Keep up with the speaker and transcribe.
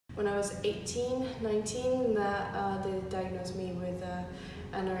when I was 18, 19, that they diagnosed me with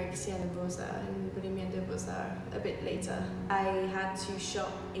anorexia nervosa and bulimia and nervosa a bit later. I had to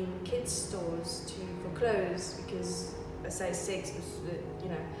shop in kids' stores for clothes because a size 6 was,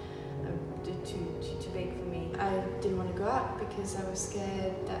 too big for me. I didn't want to go out because I was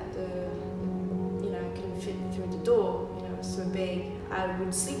scared that I couldn't fit through the door. It was so big. I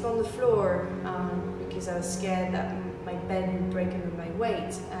would sleep on the floor because I was scared that my bed would break under my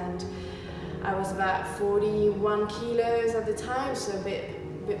weight. And I was about 41 kilos at the time, so a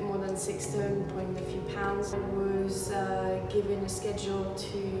bit more than 6 stone, point a few pounds. I was given a schedule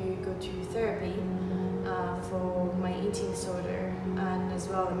to go to therapy for my eating disorder, and as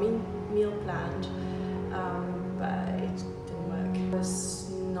well a meal plan, but it didn't work. I was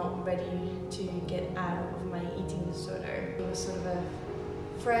not ready to get out of my eating disorder. It was sort of a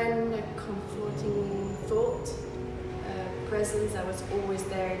friend, a comforting thought, a presence that was always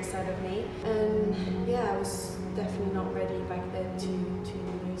there inside of me. And yeah, I was definitely not ready back then to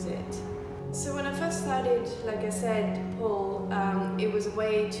lose it. So when I first started, like I said, pole, it was a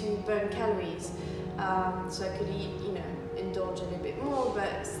way to burn calories. So I could eat, indulge a little bit more,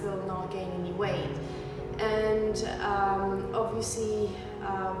 but still not gain any weight. And obviously,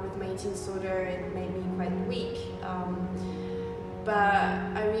 with my eating disorder, it made me quite weak. But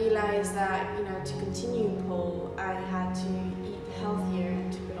I realized that, to continue pole, I had to eat healthier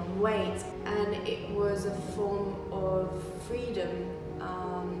and to put on weight. And it was a form of freedom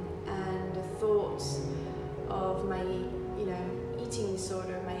and the thoughts of my, eating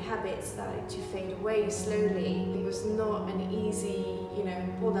disorder, my habits started to fade away slowly. It was not an easy,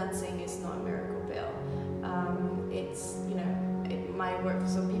 pole dancing is not a miracle pill. It's, it might work for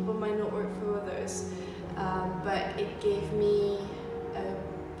some people, might not work for others. But it gave me a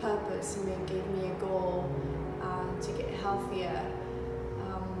purpose and it gave me a goal to get healthier.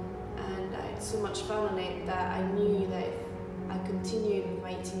 And I had so much fun on it that I knew that if I continued with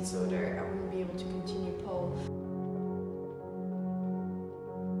my eating disorder, I would